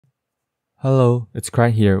Hello, it's Cry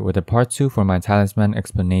here with a part 2 for my talisman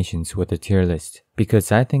explanations with a tier list,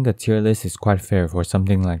 because I think a tier list is quite fair for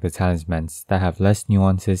something like the talismans that have less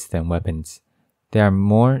nuances than weapons. They are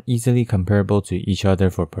more easily comparable to each other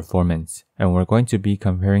for performance, and we're going to be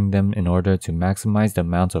comparing them in order to maximize the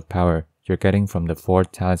amount of power you're getting from the 4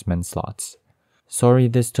 talisman slots. Sorry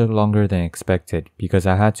this took longer than expected because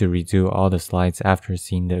I had to redo all the slides after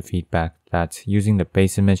seeing the feedback that using the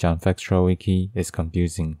base image on Vextro Wiki is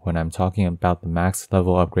confusing when I'm talking about the max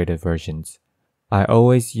level upgraded versions. I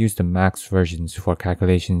always use the max versions for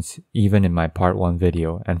calculations even in my part 1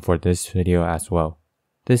 video and for this video as well.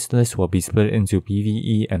 This list will be split into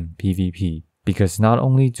PvE and PvP because not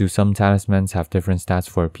only do some talismans have different stats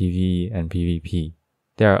for PvE and PvP,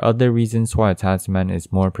 there are other reasons why a talisman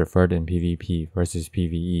is more preferred in PvP versus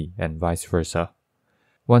PvE and vice versa.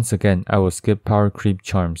 Once again, I will skip power creep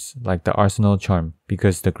charms like the Arsenal charm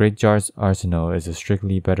because the Great Jar's Arsenal is a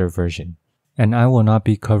strictly better version. And I will not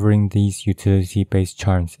be covering these utility-based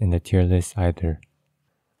charms in the tier list either.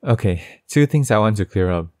 Okay, 2 things I want to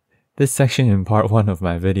clear up. This section in part 1 of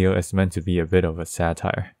my video is meant to be a bit of a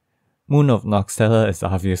satire. Moon of Noxtella is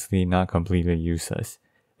obviously not completely useless.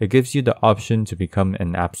 It gives you the option to become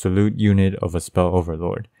an absolute unit of a spell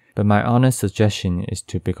overlord, but my honest suggestion is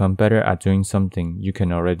to become better at doing something you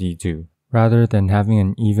can already do, rather than having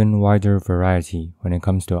an even wider variety when it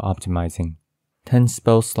comes to optimizing. 10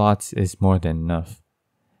 spell slots is more than enough.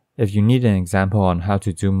 If you need an example on how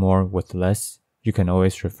to do more with less, you can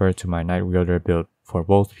always refer to my Night Wielder build for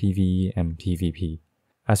both PvE and PvP.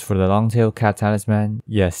 As for the Longtail Cat Talisman,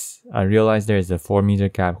 yes, I realize there is a 4 meter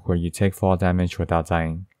gap where you take fall damage without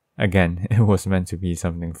dying. Again, it was meant to be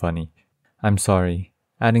something funny. I'm sorry,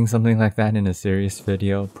 adding something like that in a serious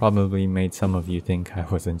video probably made some of you think I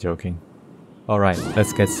wasn't joking. Alright,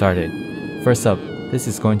 let's get started. First up, this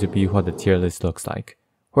is going to be what the tier list looks like.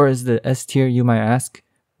 Where is the S tier, you might ask?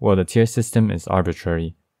 Well, the tier system is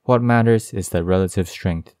arbitrary. What matters is the relative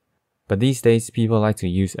strength. But these days, people like to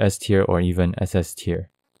use S tier or even SS tier.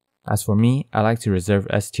 As for me, I like to reserve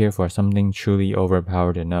S tier for something truly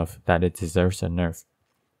overpowered enough that it deserves a nerf.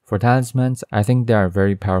 For talismans, I think they are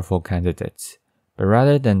very powerful candidates, but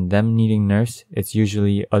rather than them needing nerfs, it's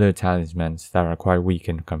usually other talismans that are quite weak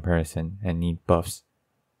in comparison and need buffs.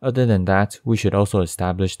 Other than that, we should also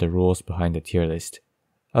establish the rules behind the tier list.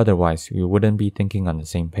 Otherwise, we wouldn't be thinking on the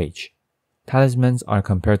same page. Talismans are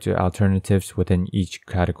compared to alternatives within each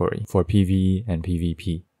category for PvE and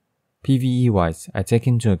PvP. PvE-wise, I take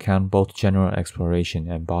into account both general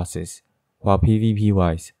exploration and bosses, while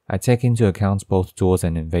PvP-wise, I take into account both duels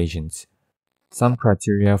and invasions. Some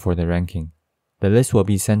criteria for the ranking. The list will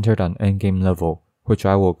be centered on endgame level, which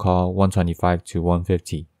I will call 125 to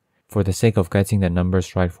 150, for the sake of getting the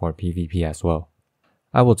numbers right for PvP as well.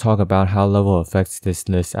 I will talk about how level affects this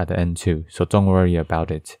list at the end too, so don't worry about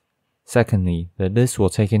it. Secondly, the list will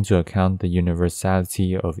take into account the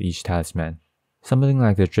universality of each talisman. Something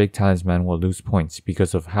like the Drake Talisman will lose points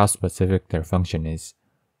because of how specific their function is.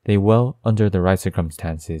 They will, under the right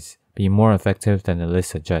circumstances, be more effective than the list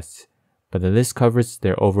suggests, but the list covers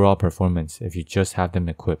their overall performance if you just have them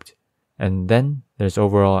equipped. And then there's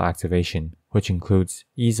overall activation, which includes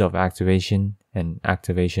ease of activation and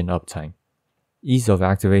activation uptime. Ease of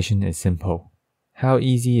activation is simple. How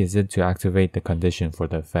easy is it to activate the condition for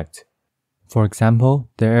the effect? For example,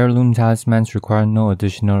 the Heirloom Talismans require no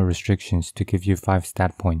additional restrictions to give you 5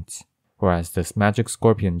 stat points, whereas the Magic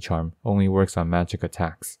Scorpion charm only works on magic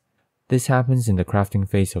attacks. This happens in the crafting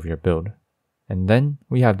phase of your build. And then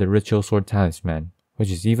we have the Ritual Sword Talisman,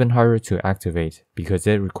 which is even harder to activate because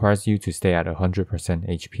it requires you to stay at 100%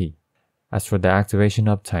 HP. As for the activation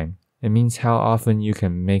uptime, it means how often you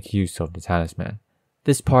can make use of the talisman.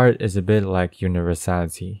 This part is a bit like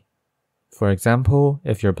universality. For example,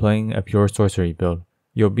 if you're playing a pure sorcery build,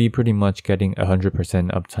 you'll be pretty much getting 100%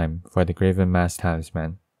 uptime for the Graven Mask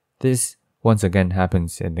Talisman. This, once again,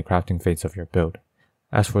 happens in the crafting phase of your build.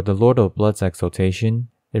 As for the Lord of Blood's Exaltation,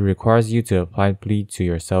 it requires you to apply bleed to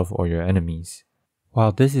yourself or your enemies.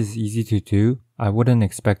 While this is easy to do, I wouldn't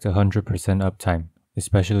expect 100% uptime,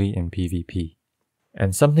 especially in PvP.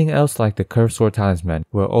 And something else like the Curved Sword Talisman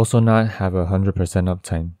will also not have 100%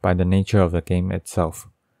 uptime by the nature of the game itself.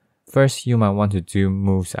 First, you might want to do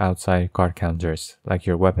moves outside guard counters, like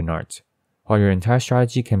your weapon art. While your entire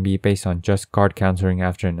strategy can be based on just guard countering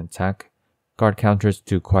after an attack, guard counters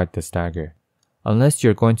do quite the stagger. Unless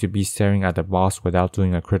you're going to be staring at the boss without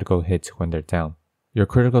doing a critical hit when they're down. Your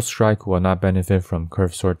critical strike will not benefit from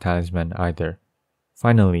Curved Sword Talisman either.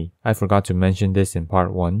 Finally, I forgot to mention this in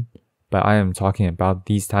part 1, but I am talking about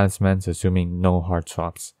these talismans assuming no hard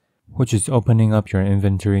swaps, which is opening up your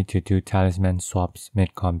inventory to do talisman swaps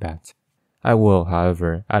mid-combat. I will,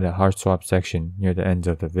 however, add a hard swap section near the end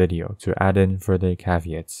of the video to add in further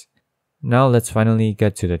caveats. Now let's finally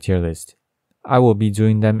get to the tier list. I will be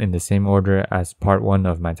doing them in the same order as part 1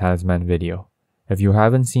 of my talisman video. If you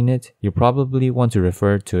haven't seen it, you probably want to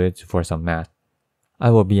refer to it for some math. I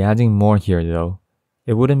will be adding more here though.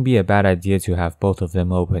 It wouldn't be a bad idea to have both of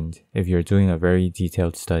them opened if you're doing a very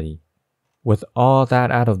detailed study. With all that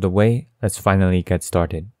out of the way, let's finally get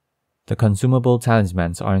started. The consumable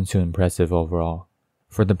talismans aren't too impressive overall.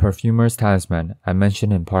 For the Perfumer's Talisman, I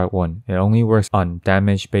mentioned in part 1, it only works on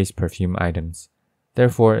damage-based perfume items.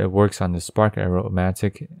 Therefore, it works on the Spark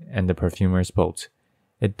Aromatic and the Perfumer's Bolt.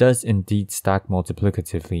 It does indeed stack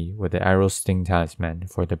multiplicatively with the Arrow Sting Talisman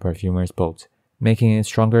for the Perfumer's Bolt, making it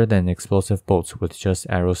stronger than Explosive Bolt with just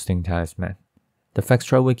Arrow Sting Talisman. The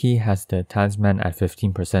Fextra Wiki has the talisman at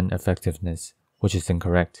 15% effectiveness, which is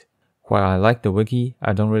incorrect. While I like the wiki,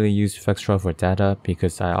 I don't really use Fextra for data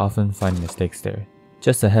because I often find mistakes there.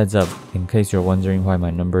 Just a heads up in case you're wondering why my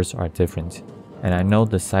numbers are different, and I know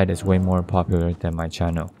the site is way more popular than my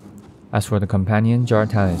channel. As for the Companion Jar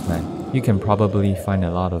Talisman, you can probably find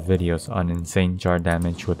a lot of videos on insane jar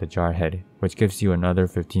damage with the jar head, which gives you another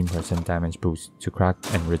 15% damage boost to crack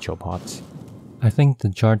and ritual pots. I think the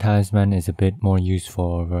Jar Talisman is a bit more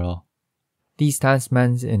useful overall. These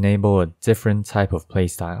talismans enable a different type of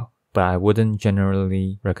playstyle, but I wouldn't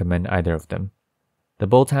generally recommend either of them. The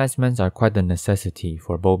bow talismans are quite the necessity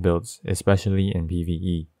for bow builds, especially in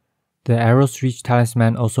PvE. The Arrow's Reach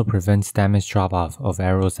talisman also prevents damage drop-off of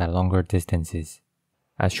arrows at longer distances.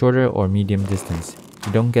 At shorter or medium distance,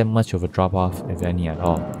 you don't get much of a drop-off if any at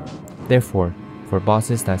all. Therefore, for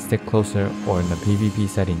bosses that stick closer or in a PvP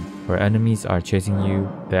setting where enemies are chasing you,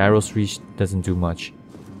 the Arrow's Reach doesn't do much.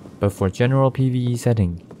 But for general PvE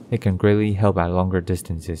setting, it can greatly help at longer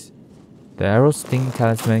distances. The Arrow Sting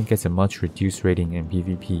Talisman gets a much reduced rating in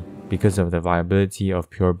PvP because of the viability of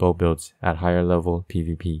pure bow builds at higher level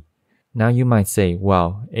PvP. Now you might say,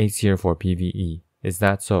 wow, A tier for PvE, is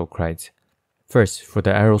that so, Krite? First, for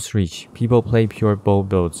the Arrow's Reach, people play pure bow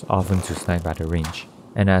builds often to snipe at a range.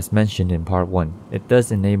 And as mentioned in part 1, it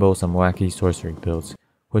does enable some wacky sorcery builds,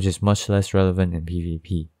 which is much less relevant in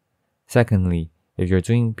PvP. Secondly, if you're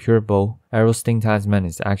doing pure bow, Arrow Sting Talisman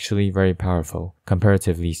is actually very powerful,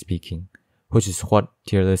 comparatively speaking, which is what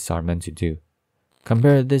tier lists are meant to do.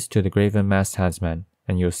 Compare this to the Graven Mask Talisman,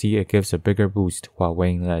 and you'll see it gives a bigger boost while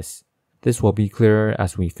weighing less. This will be clearer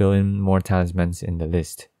as we fill in more talismans in the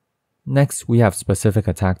list. Next, we have specific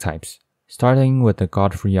attack types, starting with the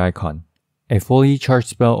Godfrey icon. A fully charged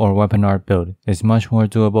spell or weapon art build is much more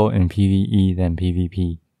doable in PvE than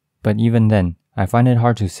PvP, but even then, I find it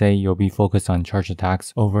hard to say you'll be focused on charge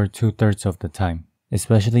attacks over 2/3 of the time,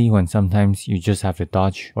 especially when sometimes you just have to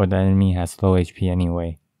dodge or the enemy has low HP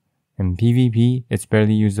anyway. In PvP, it's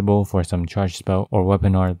barely usable for some charge spell or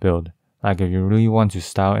weapon art build, like if you really want to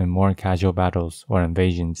style in more casual battles or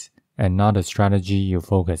invasions, and not a strategy you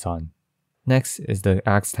focus on. Next is the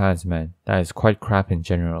Axe Talisman that is quite crap in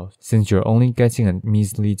general, since you're only getting a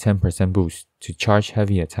measly 10% boost to charge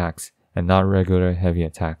heavy attacks and not regular heavy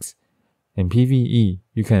attacks. In PvE,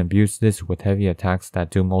 you can abuse this with heavy attacks that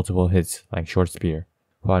do multiple hits like Short Spear,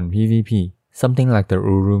 while in PvP, something like the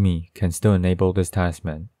Urumi can still enable this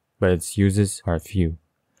talisman, but its uses are few.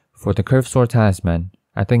 For the Curved Sword Talisman,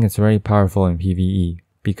 I think it's very powerful in PvE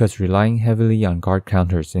because relying heavily on guard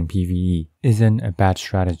counters in PvE isn't a bad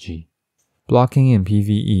strategy. Blocking in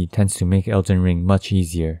PvE tends to make Elden Ring much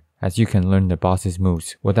easier, as you can learn the boss's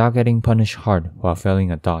moves without getting punished hard while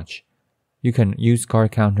failing a dodge. You can use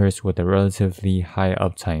guard counters with a relatively high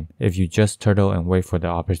uptime if you just turtle and wait for the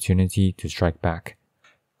opportunity to strike back.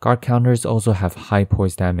 Guard counters also have high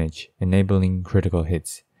poise damage, enabling critical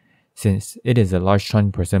hits. Since it is a large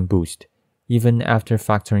 20% boost, even after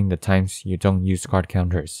factoring the times you don't use guard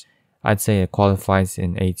counters, I'd say it qualifies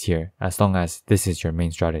in A tier as long as this is your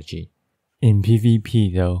main strategy. In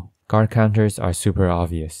PvP though, guard counters are super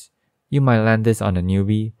obvious. You might land this on a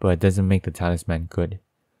newbie, but it doesn't make the talisman good.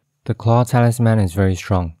 The Claw Talisman is very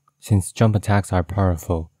strong, since jump attacks are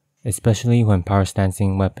powerful, especially when power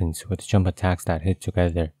stancing weapons with jump attacks that hit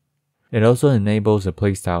together. It also enables a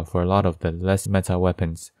playstyle for a lot of the less meta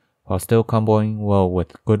weapons, while still comboing well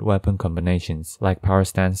with good weapon combinations like power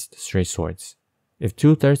stanced straight swords. If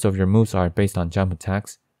 2/3 of your moves are based on jump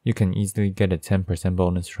attacks, you can easily get a 10%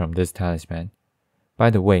 bonus from this talisman.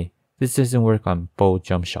 By the way, this doesn't work on bow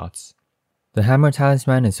jump shots. The Hammer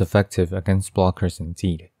Talisman is effective against blockers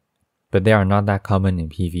indeed, but they are not that common in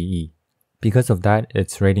PvE. Because of that,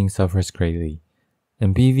 its rating suffers greatly.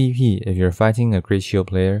 In PvP, if you're fighting a Great Shield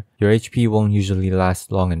player, your HP won't usually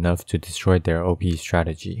last long enough to destroy their OP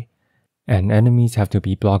strategy. and enemies have to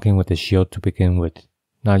be blocking with a shield to begin with,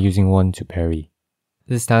 not using one to parry.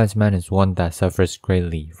 This talisman is one that suffers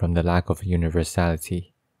greatly from the lack of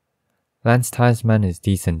universality. Lance Talisman is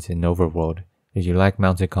decent in overworld if you like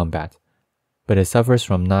mounted combat, but it suffers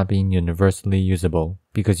from not being universally usable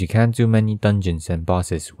because you can't do many dungeons and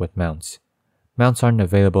bosses with mounts. Mounts aren't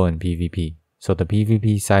available in PvP, so the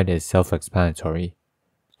PvP side is self-explanatory.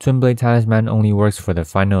 Twin Blade Talisman only works for the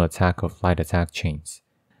final attack of light attack chains,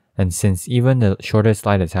 and since even the shortest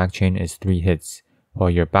light attack chain is 3 hits, while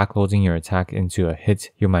you're backloading your attack into a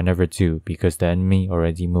hit you might never do because the enemy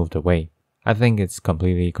already moved away, I think it's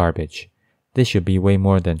completely garbage. This should be way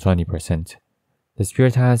more than 20%. The Spear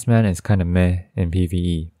Talisman is kinda meh in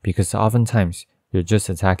PvE because oftentimes you're just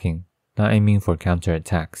attacking, not aiming for counter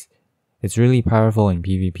attacks. It's really powerful in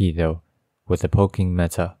PvP though, with the poking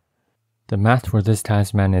meta. The math for this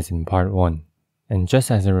talisman is in part 1, and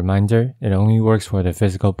just as a reminder, it only works for the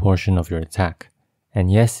physical portion of your attack.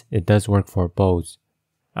 And yes, it does work for bows.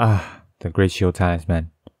 The Great Shield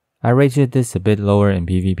Talisman. I rated this a bit lower in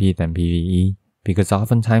PvP than PvE, because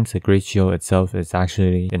oftentimes the Great Shield itself is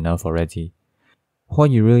actually enough already.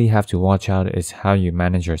 What you really have to watch out is how you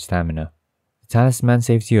manage your stamina. The talisman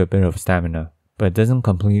saves you a bit of stamina, but it doesn't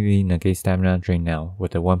completely negate stamina drain now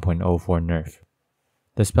with the 1.04 nerf.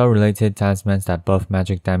 The spell-related talismans that buff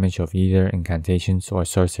magic damage of either incantations or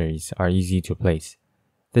sorceries are easy to place.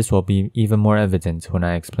 This will be even more evident when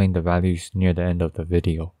I explain the values near the end of the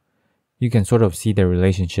video. You can sort of see the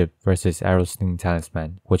relationship versus Arrow Sling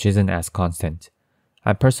Talisman, which isn't as constant.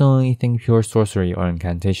 I personally think pure sorcery or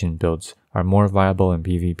incantation builds are more viable in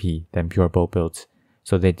PvP than pure bow builds,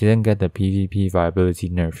 so they didn't get the PvP viability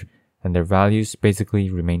nerf, and their values basically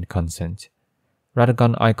remained constant.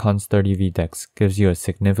 Radagon Icon's 30V Dex gives you a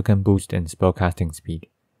significant boost in spellcasting speed.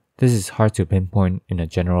 This is hard to pinpoint in a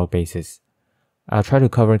general basis. I'll try to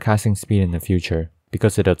cover casting speed in the future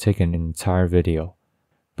because it'll take an entire video,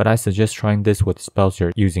 but I suggest trying this with spells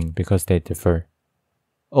you're using because they differ.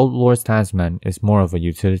 Old Lord's Talisman is more of a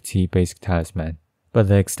utility-based talisman, but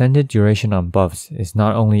the extended duration on buffs is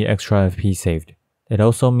not only extra FP saved, it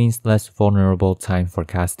also means less vulnerable time for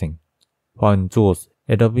casting. While in duels,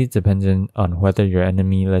 it'll be dependent on whether your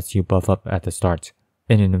enemy lets you buff up at the start.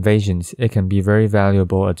 In invasions, it can be very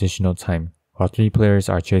valuable additional time, while 3 players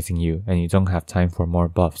are chasing you and you don't have time for more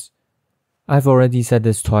buffs. I've already said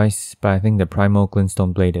this twice, but I think the Primal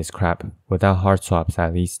Glintstone Blade is crap, without hard swaps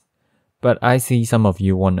at least. But I see some of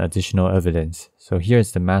you want additional evidence, so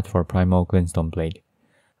here's the math for Primal Glintstone Blade.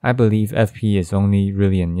 I believe FP is only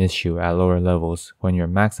really an issue at lower levels when your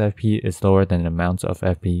max FP is lower than the amount of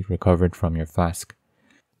FP recovered from your flask.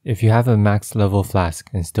 If you have a max level flask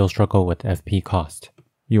and still struggle with FP cost,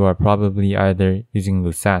 you are probably either using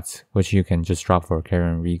Lusats, which you can just drop for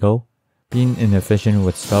Karen Regal, being inefficient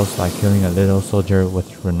with spells like killing a little soldier with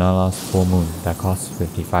Renala's Full Moon that costs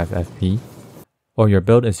 55 FP, or your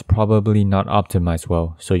build is probably not optimized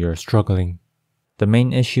well, so you're struggling. The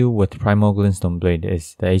main issue with Primal Glintstone Blade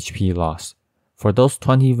is the HP loss. For those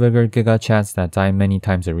 20 Vigor Giga Chats that die many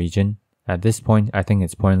times a region, at this point I think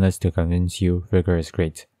it's pointless to convince you Vigor is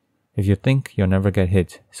great. If you think you'll never get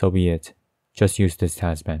hit, so be it. Just use this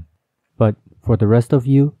talisman. But for the rest of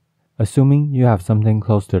you, assuming you have something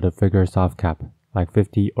close to the Vigor soft cap, like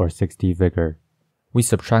 50 or 60 Vigor, we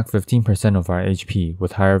subtract 15% of our HP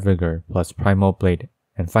with higher Vigor plus Primal Blade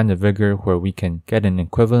and find the Vigor where we can get an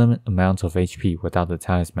equivalent amount of HP without the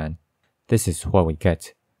talisman. This is what we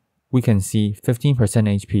get. We can see 15%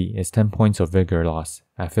 HP is 10 points of Vigor loss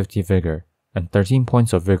at 50 Vigor and 13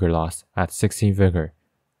 points of Vigor loss at 60 Vigor.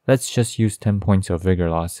 Let's just use 10 points of Vigor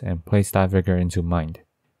loss and place that Vigor into Mind.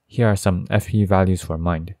 Here are some FP values for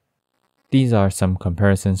Mind. These are some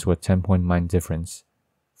comparisons with 10-point Mind difference.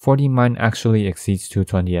 40 Mind actually exceeds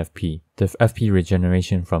 220 FP, the FP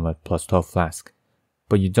regeneration from a plus 12 flask.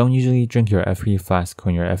 But you don't usually drink your FP flask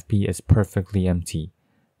when your FP is perfectly empty,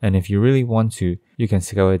 and if you really want to, you can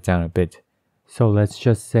scale it down a bit. So let's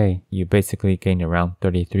just say you basically gain around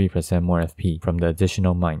 33% more FP from the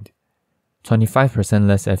additional Mind. 25%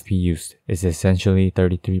 less FP used is essentially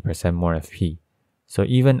 33% more FP, so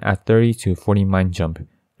even at 30 to 40 Mind jump,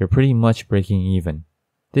 you're pretty much breaking even.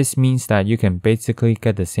 This means that you can basically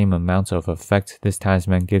get the same amount of effect this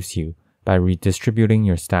talisman gives you by redistributing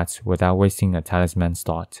your stats without wasting a talisman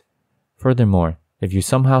slot. Furthermore, if you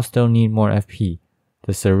somehow still need more FP,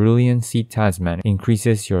 the Cerulean Seed Talisman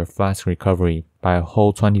increases your flask recovery by a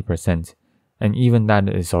whole 20%, and even that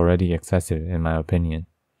is already excessive in my opinion.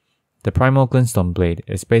 The Primal Glintstone Blade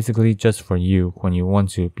is basically just for you when you want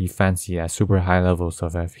to be fancy at super high levels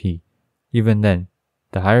of FP. Even then,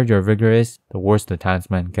 the higher your Vigor is, the worse the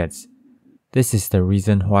talisman gets. This is the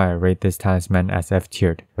reason why I rate this talisman as F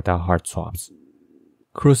tiered without hard swaps.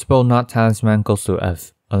 Crucible Knot Talisman goes to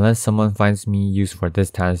F, unless someone finds me use for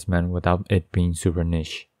this talisman without it being super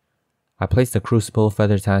niche. I place the Crucible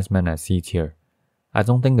Feather Talisman at C tier. I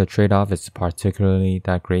don't think the trade-off is particularly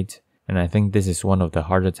that great, and I think this is one of the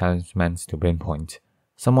harder talismans to pinpoint.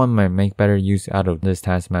 Someone might make better use out of this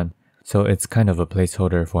talisman, so it's kind of a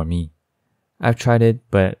placeholder for me. I've tried it,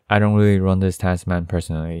 but I don't really run this talisman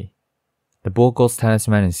personally. The Bull Ghost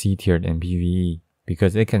Talisman is C tiered in PvE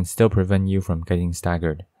because it can still prevent you from getting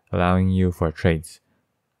staggered, allowing you for trades.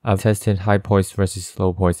 I've tested high poise versus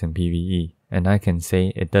low poise in PvE, and I can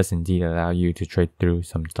say it does indeed allow you to trade through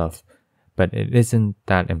some stuff, but it isn't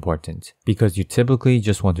that important because you typically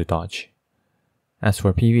just want to dodge. As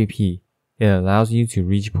for PvP, it allows you to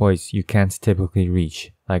reach poise you can't typically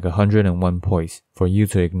reach, like 101 poise, for you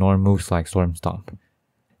to ignore moves like Storm Stomp.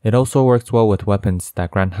 It also works well with weapons that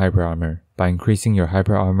grant hyper armor by increasing your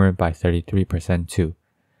hyper armor by 33% too.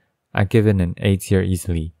 I give it an A tier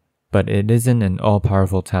easily, but it isn't an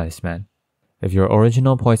all-powerful talisman. If your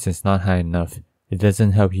original poise is not high enough, it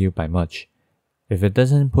doesn't help you by much. If it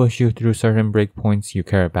doesn't push you through certain breakpoints you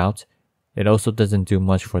care about, it also doesn't do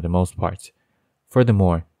much for the most part.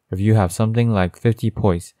 Furthermore, if you have something like 50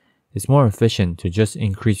 poise, it's more efficient to just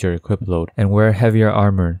increase your equip load and wear heavier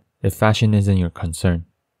armor if fashion isn't your concern.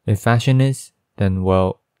 If fashion is, then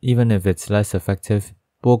well, even if it's less effective,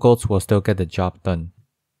 Bull Ghosts will still get the job done.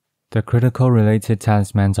 The critical related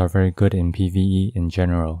talismans are very good in PvE in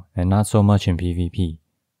general, and not so much in PvP.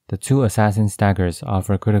 The two Assassin Staggers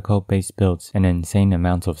offer critical base builds and insane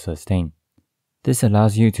amounts of sustain. This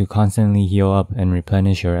allows you to constantly heal up and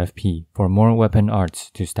replenish your FP for more weapon arts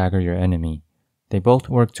to stagger your enemy. They both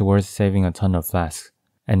work towards saving a ton of flasks,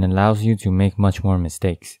 and allows you to make much more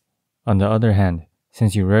mistakes. On the other hand,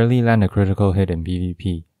 since you rarely land a critical hit in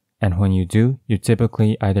PvP, and when you do, you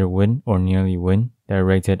typically either win or nearly win, they're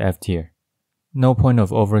rated F tier. No point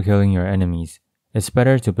of overkilling your enemies. It's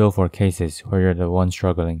better to build for cases where you're the one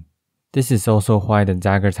struggling. This is also why the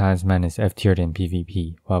Dagger Talisman is F tiered in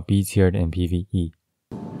PvP, while B tiered in PvE.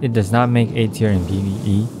 It does not make A tier in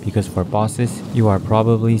PvE because for bosses, you are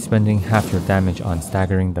probably spending half your damage on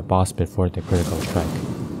staggering the boss before the critical strike.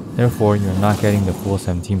 Therefore, you're not getting the full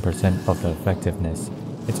 17% of the effectiveness.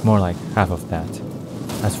 It's more like half of that.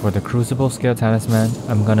 As for the Crucible Scale Talisman,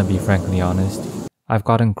 I'm gonna be frankly honest. I've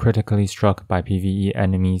gotten critically struck by PvE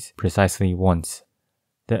enemies precisely once.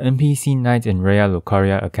 The NPC Knight in Rhea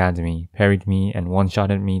Lucaria Academy parried me and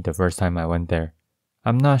one-shotted me the first time I went there.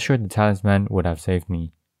 I'm not sure the talisman would have saved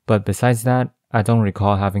me, but besides that, I don't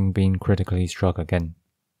recall having been critically struck again.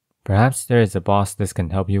 Perhaps there is a boss this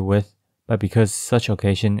can help you with, but because such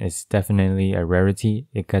occasion is definitely a rarity,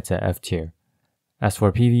 it gets a F tier. As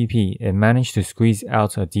for PvP, it managed to squeeze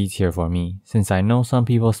out a D tier for me, since I know some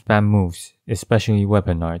people spam moves, especially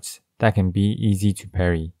weapon arts, that can be easy to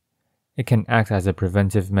parry. It can act as a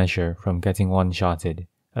preventive measure from getting one-shotted,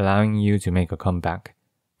 allowing you to make a comeback.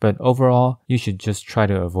 But overall, you should just try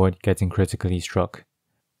to avoid getting critically struck.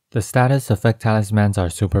 The status effect talismans are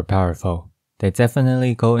super powerful. They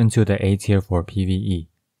definitely go into the A tier for PvE.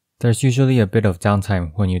 There's usually a bit of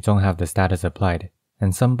downtime when you don't have the status applied,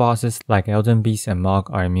 and some bosses like Elden Beast and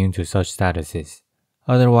Mog are immune to such statuses.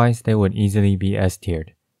 Otherwise, they would easily be S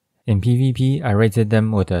tiered. In PvP, I rated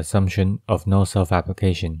them with the assumption of no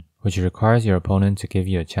self-application, which requires your opponent to give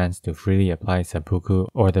you a chance to freely apply Seppuku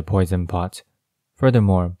or the Poison Pot.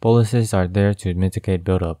 Furthermore, boluses are there to mitigate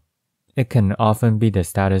buildup. It can often be the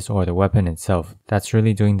status or the weapon itself that's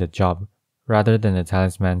really doing the job, rather than the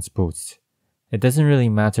talisman's boosts. It doesn't really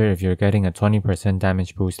matter if you're getting a 20%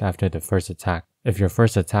 damage boost after the first attack, if your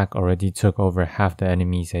first attack already took over half the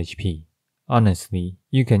enemy's HP. Honestly,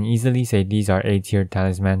 you can easily say these are A-tier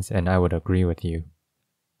talismans and I would agree with you.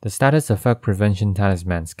 The status effect prevention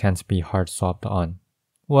talismans can't be hard swapped on.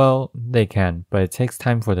 Well, they can, but it takes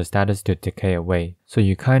time for the status to decay away, so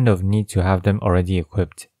you kind of need to have them already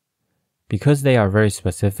equipped. Because they are very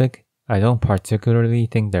specific, I don't particularly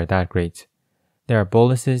think they're that great. There are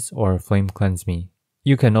boluses or Flame Cleanse Me.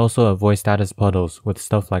 You can also avoid status puddles with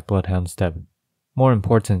stuff like Bloodhound Step. More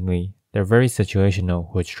importantly, they're very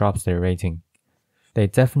situational, which drops their rating. They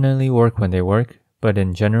definitely work when they work, but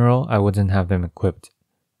in general I wouldn't have them equipped.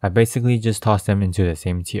 I basically just toss them into the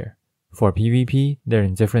same tier. For PvP, they're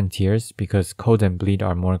in different tiers because Cold and Bleed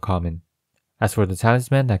are more common. As for the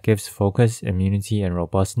talisman that gives focus, immunity, and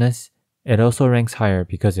robustness, it also ranks higher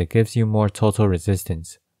because it gives you more total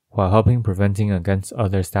resistance, while helping preventing against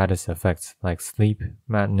other status effects like Sleep,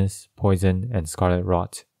 Madness, Poison, and Scarlet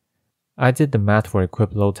Rot. I did the math for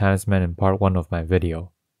Equip Low Talisman in part 1 of my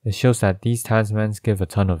video. It shows that these talismans give a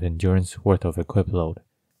ton of endurance worth of equip load.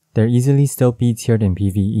 They're easily still B-tiered in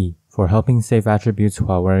PvE for helping save attributes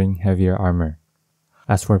while wearing heavier armor.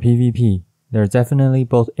 As for PvP, they're definitely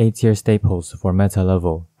both A-tier staples for meta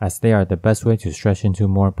level, as they are the best way to stretch into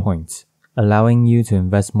more points, allowing you to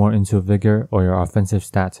invest more into vigor or your offensive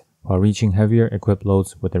stat while reaching heavier equip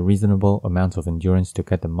loads with a reasonable amount of endurance to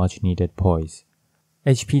get the much needed poise.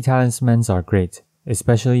 HP talismans are great,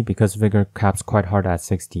 especially because vigor caps quite hard at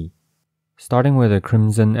 60. Starting with the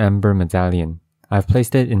Crimson Amber Medallion, I've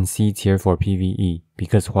placed it in C tier for PvE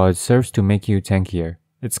because while it serves to make you tankier,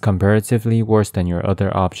 it's comparatively worse than your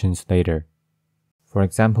other options later. For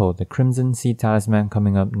example, the Crimson Sea Talisman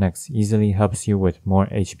coming up next easily helps you with more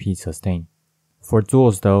HP sustain. For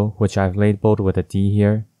duels though, which I've labeled with a D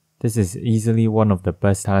here, this is easily one of the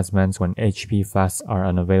best talismans when HP flasks are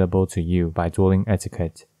unavailable to you by dueling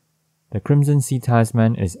etiquette. The Crimson Sea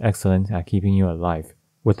Talisman is excellent at keeping you alive,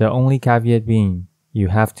 with the only caveat being you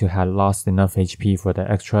have to have lost enough HP for the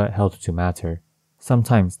extra health to matter.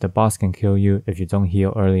 Sometimes the boss can kill you if you don't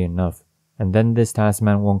heal early enough, and then this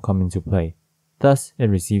talisman won't come into play. Thus, it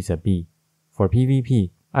receives a B. For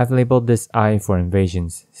PvP, I've labeled this I for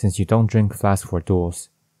invasions since you don't drink flask for duels.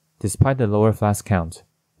 Despite the lower flask count,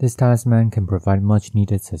 this talisman can provide much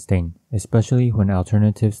needed sustain, especially when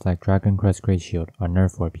alternatives like Dragon Crest Great Shield are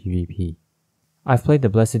nerfed for PvP. I've played the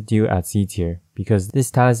Blessed Dew at C tier because this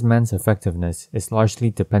talisman's effectiveness is largely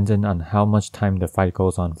dependent on how much time the fight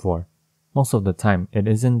goes on for. Most of the time, it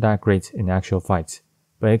isn't that great in actual fights,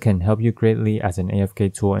 but it can help you greatly as an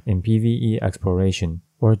AFK tool in PvE exploration,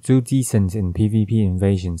 or do decent in PvP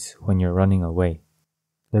invasions when you're running away.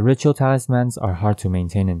 The Ritual Talismans are hard to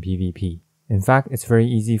maintain in PvP. In fact, it's very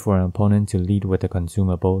easy for an opponent to lead with a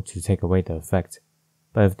consumable to take away the effect.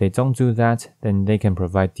 But if they don't do that, then they can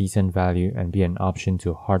provide decent value and be an option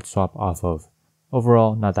to hard swap off of.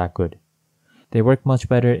 Overall, not that good. They work much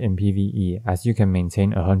better in PvE as you can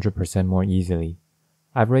maintain 100% more easily.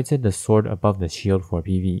 I've rated the sword above the shield for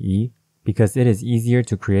PvE because it is easier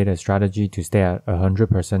to create a strategy to stay at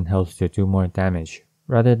 100% health to do more damage,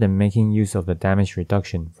 rather than making use of the damage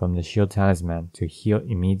reduction from the shield talisman to heal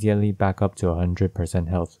immediately back up to 100%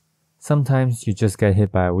 health. Sometimes you just get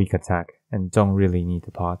hit by a weak attack and don't really need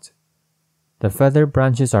the pot. The feather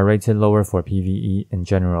branches are rated lower for PvE in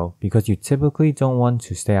general because you typically don't want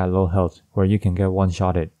to stay at low health where you can get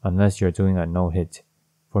one-shotted unless you're doing a no-hit.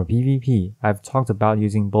 For PvP, I've talked about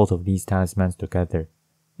using both of these talismans together.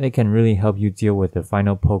 They can really help you deal with the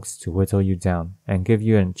final pokes to whittle you down and give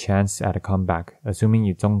you a chance at a comeback, assuming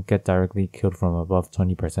you don't get directly killed from above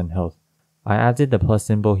 20% health. I added the plus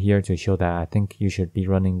symbol here to show that I think you should be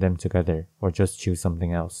running them together or just choose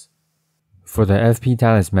something else. For the FP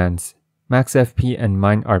talismans, Max FP and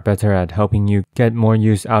Mind are better at helping you get more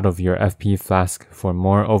use out of your FP flask for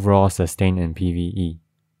more overall sustain in PvE.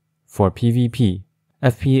 For PvP,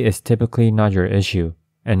 FP is typically not your issue,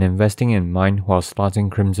 and investing in Mind while slotting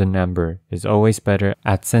Crimson Amber is always better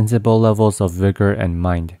at sensible levels of Vigor and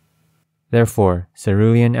Mind. Therefore,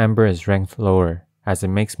 Cerulean Amber is ranked lower, as it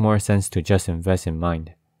makes more sense to just invest in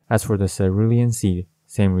Mind. As for the Cerulean Seed,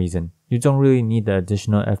 same reason. You don't really need the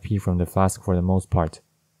additional FP from the flask for the most part.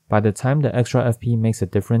 By the time the extra FP makes a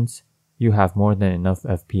difference, you have more than enough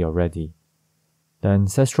FP already. The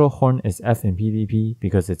Ancestral Horn is F in PvP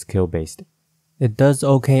because it's kill based. It does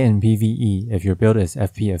okay in PvE if your build is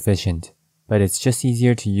FP efficient, but it's just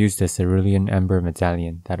easier to use the Cerulean Amber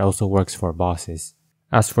Medallion that also works for bosses.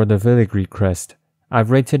 As for the Filigree Crest, I've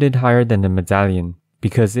rated it higher than the Medallion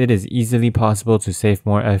because it is easily possible to save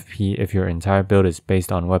more FP if your entire build is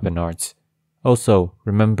based on weapon arts. Also,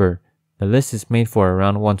 remember, the list is made for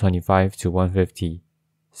around 125 to 150.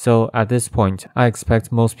 So at this point, I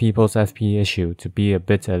expect most people's FP issue to be a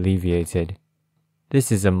bit alleviated. This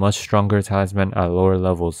is a much stronger talisman at lower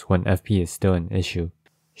levels when FP is still an issue.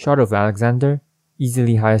 Shard of Alexander,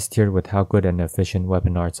 easily highest tiered with how good and efficient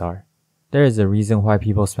weapon arts are. There is a reason why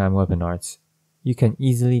people spam weapon arts. You can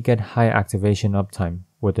easily get high activation uptime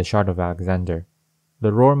with the Shard of Alexander.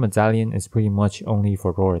 The Roar Medallion is pretty much only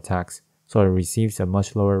for roar attacks, so it receives a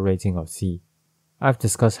much lower rating of C. I've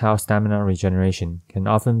discussed how stamina regeneration can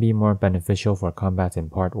often be more beneficial for combat in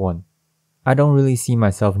part 1. I don't really see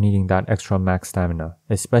myself needing that extra max stamina,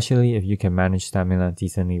 especially if you can manage stamina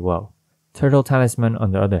decently well. Turtle Talisman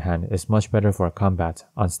on the other hand is much better for combat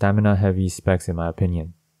on stamina heavy specs in my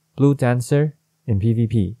opinion. Blue Dancer, in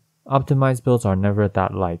PvP, optimized builds are never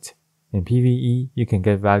that light. In PvE, you can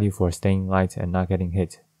get value for staying light and not getting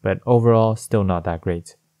hit, but overall still not that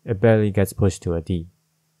great. It barely gets pushed to a D.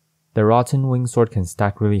 The Rotten Wing Sword can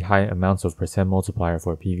stack really high amounts of percent multiplier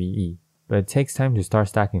for PvE, but it takes time to start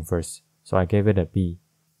stacking first, so I gave it a B.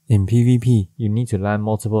 In PvP, you need to land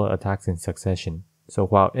multiple attacks in succession, so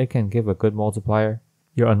while it can give a good multiplier,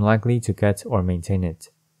 you're unlikely to get or maintain it.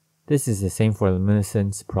 This is the same for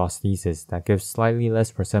Luminescence Prosthesis that gives slightly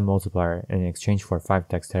less % multiplier in exchange for 5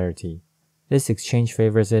 dexterity. This exchange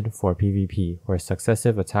favors it for PvP where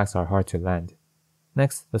successive attacks are hard to land.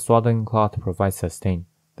 Next, the Swaddling Cloth provides sustain.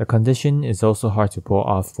 The condition is also hard to pull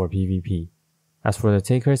off for PvP. As for the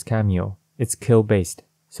Taker's cameo, it's kill based,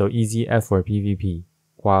 so easy F for PvP,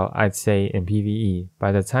 while I'd say in PvE,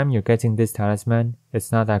 by the time you're getting this talisman,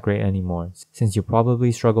 it's not that great anymore, since you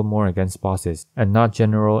probably struggle more against bosses and not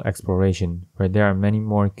general exploration where there are many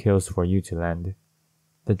more kills for you to land.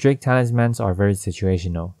 The Drake talismans are very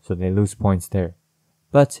situational, so they lose points there.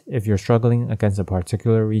 But if you're struggling against a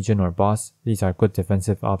particular region or boss, these are good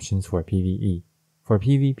defensive options for PvE. For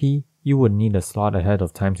PvP, you would need a slot ahead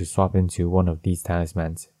of time to swap into one of these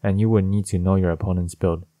talismans, and you would need to know your opponent's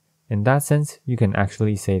build. In that sense, you can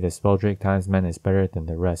actually say the Spelldrake talisman is better than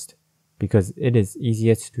the rest, because it is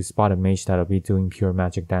easiest to spot a mage that'll be doing pure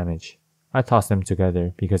magic damage. I tossed them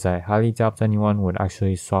together because I highly doubt anyone would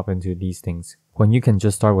actually swap into these things, when you can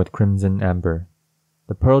just start with Crimson Amber.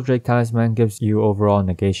 The Pearl Drake talisman gives you overall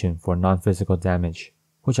negation for non-physical damage,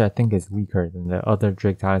 which I think is weaker than the other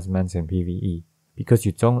Drake talismans in PvE, because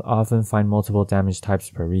you don't often find multiple damage types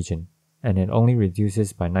per region, and it only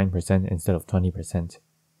reduces by 9% instead of 20%.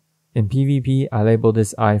 In PvP, I label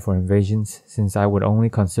this I for invasions since I would only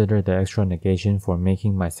consider the extra negation for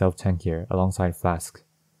making myself tankier alongside flasks.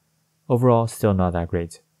 Overall, still not that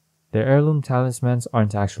great. The heirloom talismans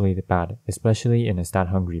aren't actually that bad, especially in a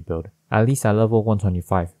stat-hungry build, at least at level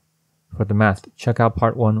 125. For the math, check out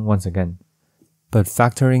part 1 once again. But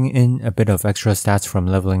factoring in a bit of extra stats from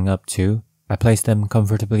leveling up too, I placed them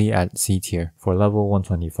comfortably at C tier for level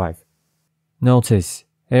 125. Notice,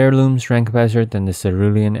 heirlooms rank better than the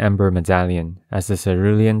Cerulean Amber Medallion, as the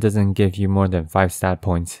Cerulean doesn't give you more than 5 stat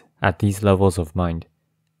points at these levels of mind.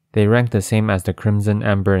 They rank the same as the Crimson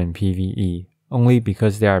Amber in PvE, only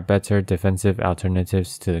because they are better defensive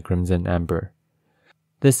alternatives to the Crimson Amber.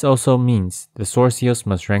 This also means the Soreseals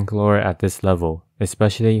must rank lower at this level,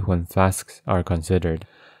 especially when flasks are considered.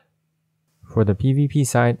 For the PvP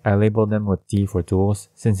side, I labeled them with D for duels,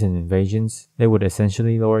 since in invasions, they would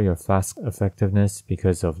essentially lower your flask effectiveness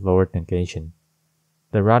because of lowered negation.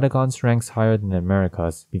 The Radagons ranks higher than the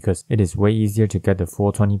Americas because it is way easier to get the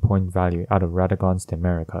full 20 point value out of Radagons than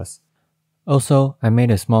Americas. Also, I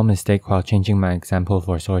made a small mistake while changing my example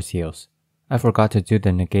for Soreseals. I forgot to do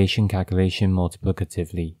the negation calculation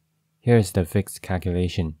multiplicatively. Here is the fixed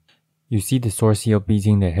calculation. You see the Soreseal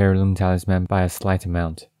beating the Heirloom Talisman by a slight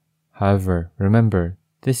amount. However, remember,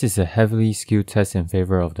 this is a heavily skewed test in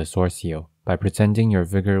favor of the Soreseal by pretending your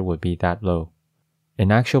vigor would be that low.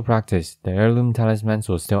 In actual practice, the Heirloom Talismans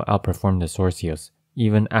will still outperform the Soreseals,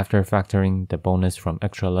 even after factoring the bonus from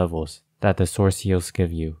extra levels that the Soreseals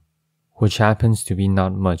give you, which happens to be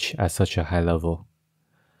not much at such a high level.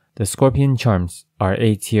 The Scorpion Charms are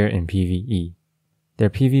A tier in PvE. Their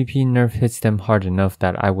PvP nerf hits them hard enough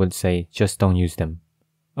that I would say just don't use them.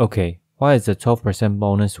 Okay, why is the 12%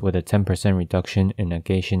 bonus with a 10% reduction in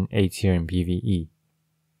negation A tier in PvE?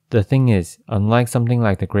 The thing is, unlike something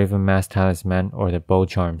like the Graven Mask Talisman or the Bow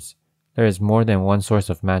Charms, there is more than one source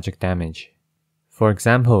of magic damage. For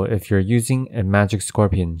example, if you're using a magic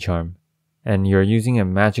Scorpion Charm, and you're using a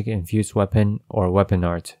magic infused weapon or weapon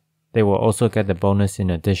art, they will also get the bonus in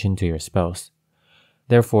addition to your spells.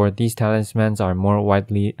 Therefore, these talismans are more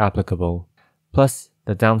widely applicable. Plus,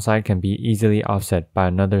 the downside can be easily offset by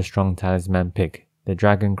another strong talisman pick, the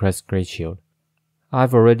Dragon Crest Great Shield.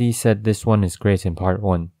 I've already said this one is great in part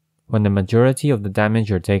 1. When the majority of the damage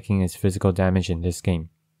you're taking is physical damage in this game,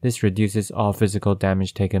 this reduces all physical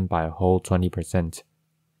damage taken by a whole 20%.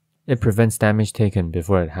 It prevents damage taken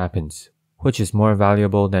before it happens, which is more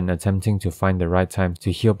valuable than attempting to find the right time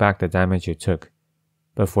to heal back the damage you took.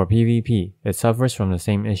 But for PvP, it suffers from the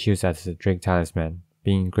same issues as the Drake Talisman,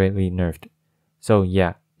 being greatly nerfed. So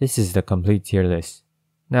yeah, this is the complete tier list.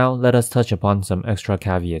 Now let us touch upon some extra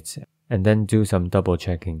caveats, and then do some double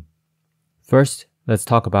checking. First, let's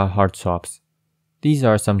talk about hard swaps. These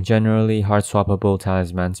are some generally hard swappable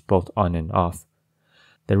talismans both on and off.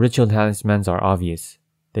 The ritual talismans are obvious.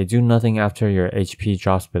 They do nothing after your HP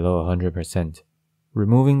drops below 100%.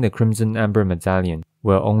 Removing the Crimson Amber Medallion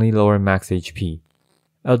will only lower max HP.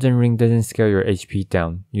 Elden Ring doesn't scale your HP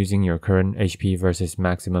down using your current HP versus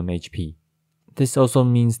maximum HP. This also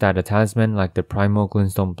means that a talisman like the Primal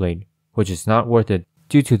Glintstone Blade, which is not worth it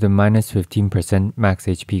due to the minus 15% max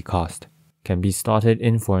HP cost, can be slotted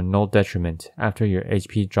in for no detriment after your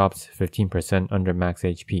HP drops 15% under max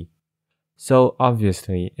HP. So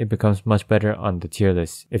obviously, it becomes much better on the tier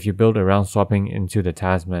list if you build around swapping into the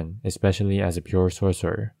Talisman, especially as a pure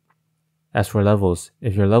sorcerer. As for levels,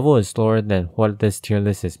 if your level is lower than what this tier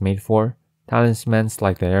list is made for, Talismans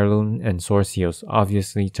like the Heirloom and Soreseals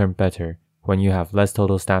obviously turn better when you have less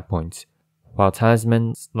total stat points, while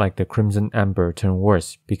Talismans like the Crimson Amber turn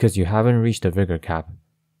worse because you haven't reached the Vigor cap.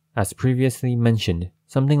 As previously mentioned,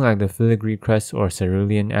 something like the Filigree Crest or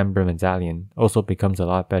Cerulean Amber Medallion also becomes a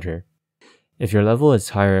lot better. If your level is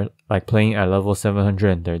higher, like playing at level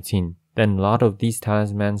 713, then a lot of these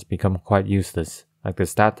talismans become quite useless, like the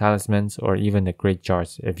stat talismans or even the great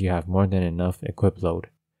jars if you have more than enough equip load.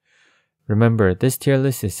 Remember, this tier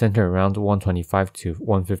list is centered around 125 to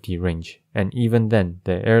 150 range, and even then,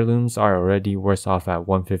 the heirlooms are already worse off at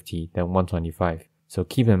 150 than 125, so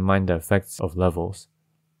keep in mind the effects of levels.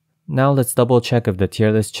 Now let's double check if the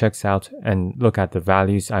tier list checks out and look at the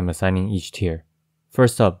values I'm assigning each tier.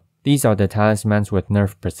 First up, these are the talismans with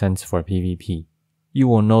nerf percents for PvP. You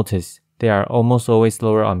will notice they are almost always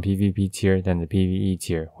lower on PvP tier than the PvE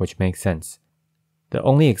tier, which makes sense. The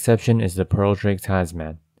only exception is the Pearl Drake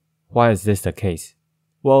Talisman. Why is this the case?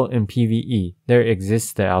 Well, in PvE, there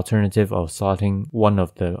exists the alternative of slotting one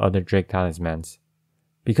of the other Drake Talismans.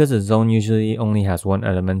 Because a zone usually only has one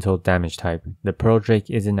elemental damage type, the Pearl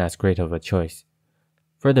Drake isn't as great of a choice.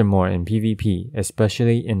 Furthermore, in PvP,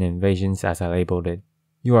 especially in invasions as I labeled it,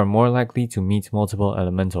 you are more likely to meet multiple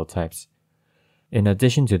elemental types. In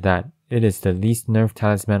addition to that, it is the least nerfed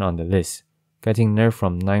talisman on the list, getting nerfed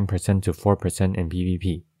from 9% to 4% in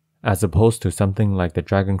PvP, as opposed to something like the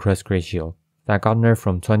Dragon Crest Great Shield, that got nerfed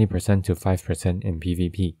from 20% to 5% in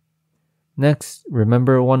PvP. Next,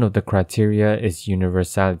 remember one of the criteria is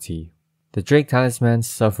universality. The Drake Talismans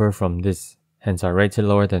suffer from this, hence are rated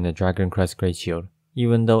lower than the Dragon Crest Great Shield,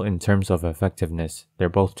 even though in terms of effectiveness, they're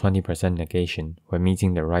both 20% negation when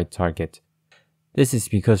meeting the right target. This is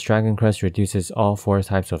because Dragon Crest reduces all 4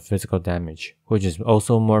 types of physical damage, which is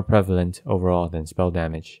also more prevalent overall than spell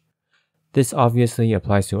damage. This obviously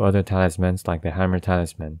applies to other talismans like the Hammer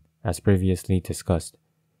Talisman, as previously discussed.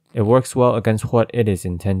 It works well against what it is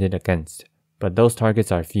intended against, but those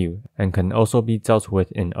targets are few and can also be dealt with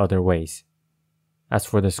in other ways. As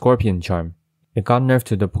for the Scorpion Charm, it got nerfed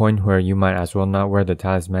to the point where you might as well not wear the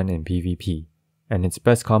talisman in PvP, and its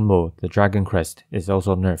best combo, the Dragon Crest, is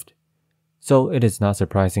also nerfed. So it is not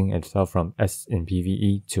surprising it fell from S in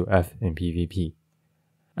PvE to F in PvP.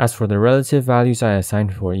 As for the relative values I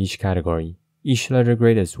assigned for each category, each letter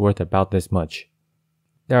grade is worth about this much.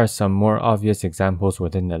 There are some more obvious examples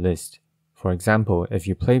within the list. For example, if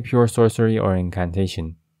you play pure sorcery or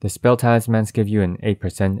incantation, the spell talismans give you an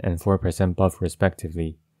 8% and 4% buff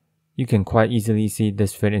respectively. You can quite easily see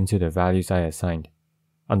this fit into the values I assigned.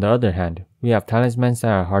 On the other hand, we have talismans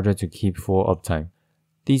that are harder to keep full uptime.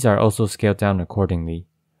 These are also scaled down accordingly.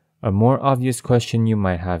 A more obvious question you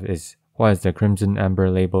might have is, why is the Crimson Amber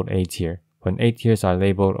labeled A tier, when 8 tiers are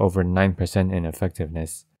labeled over 9% in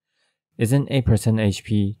effectiveness? Isn't 8%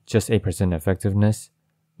 HP just 8% effectiveness?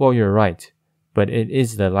 Well, you're right, but it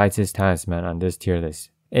is the lightest talisman on this tier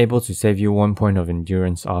list, able to save you 1 point of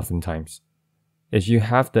endurance oftentimes. If you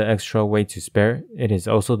have the extra weight to spare, it is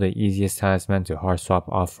also the easiest talisman to hard swap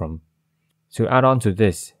off from. To add on to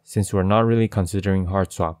this, since we're not really considering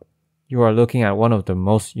hard swap, you are looking at one of the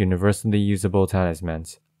most universally usable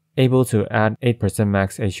talismans, able to add 8%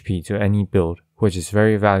 max HP to any build, which is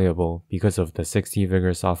very valuable because of the 60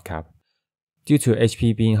 Vigor soft cap. Due to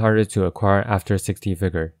HP being harder to acquire after 60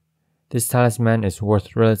 Vigor, this talisman is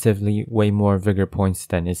worth relatively way more Vigor points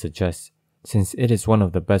than it suggests, since it is one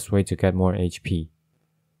of the best way to get more HP.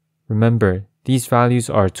 Remember, these values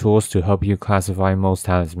are tools to help you classify most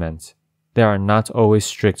talismans. They are not always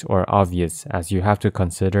strict or obvious, as you have to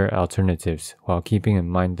consider alternatives while keeping in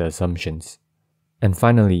mind the assumptions. And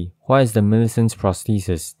finally, why is the Millicent's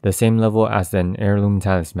prosthesis the same level as an heirloom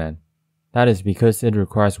talisman? That is because it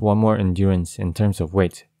requires 1 more endurance in terms of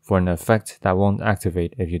weight for an effect that won't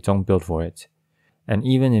activate if you don't build for it. And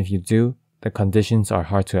even if you do, the conditions are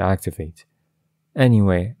hard to activate.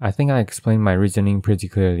 Anyway, I think I explained my reasoning pretty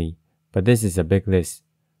clearly, but this is a big list.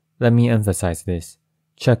 Let me emphasize this.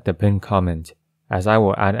 Check the pinned comment, as I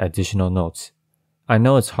will add additional notes. I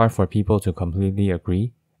know it's hard for people to completely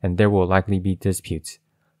agree, and there will likely be disputes.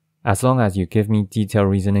 As long as you give me detailed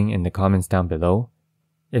reasoning in the comments down below,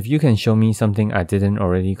 if you can show me something I didn't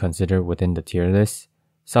already consider within the tier list,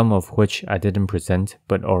 some of which I didn't present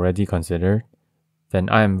but already considered, then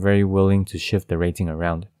I am very willing to shift the rating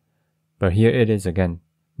around. But here it is again,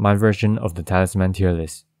 my version of the talisman tier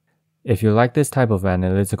list. If you like this type of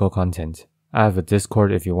analytical content, I have a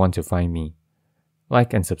Discord if you want to find me.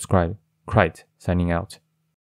 Like and subscribe. Krite, signing out.